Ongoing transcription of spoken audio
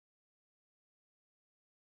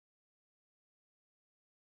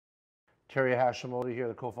Terry Hashimoto here,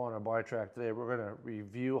 the co-founder of BodiTrak. Today we're going to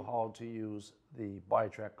review how to use the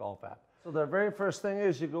BodiTrak Golf app. So the very first thing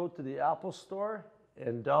is you go to the Apple Store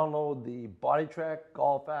and download the BodiTrak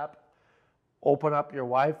Golf app. Open up your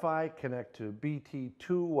Wi-Fi, connect to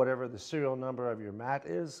BT2, whatever the serial number of your mat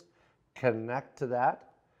is. Connect to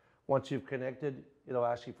that. Once you've connected, it'll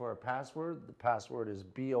ask you for a password. The password is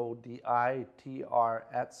BODITR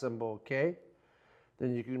at symbol K.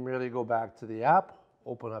 Then you can really go back to the app,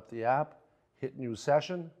 open up the app, hit new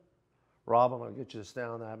session. Rob, I'm going to get you to stand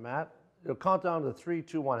on that mat. It'll count down to 3,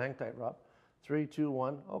 2, 1. Hang tight, Rob. 3, 2,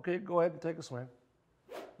 1. Okay, go ahead and take a swing.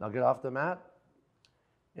 Now get off the mat.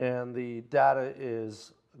 And the data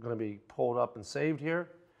is going to be pulled up and saved here.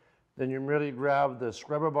 Then you really grab the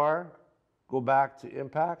scrubber bar, go back to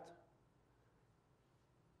impact.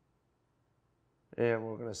 And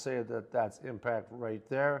we're going to say that that's impact right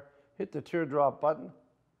there. Hit the teardrop button.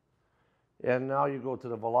 And now you go to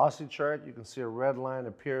the velocity chart. You can see a red line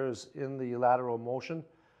appears in the lateral motion.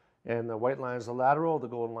 And the white line is the lateral. The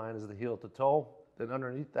golden line is the heel to toe. Then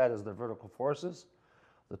underneath that is the vertical forces,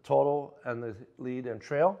 the total and the lead and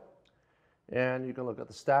trail. And you can look at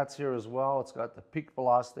the stats here as well. It's got the peak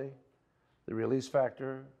velocity, the release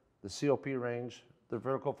factor, the COP range, the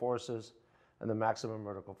vertical forces, and the maximum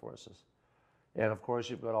vertical forces. And of course,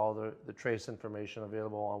 you've got all the trace information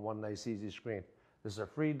available on one nice, easy screen. This is a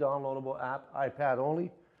free downloadable app, iPad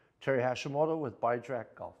only. Terry Hashimoto with BodiTrak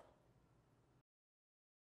Golf.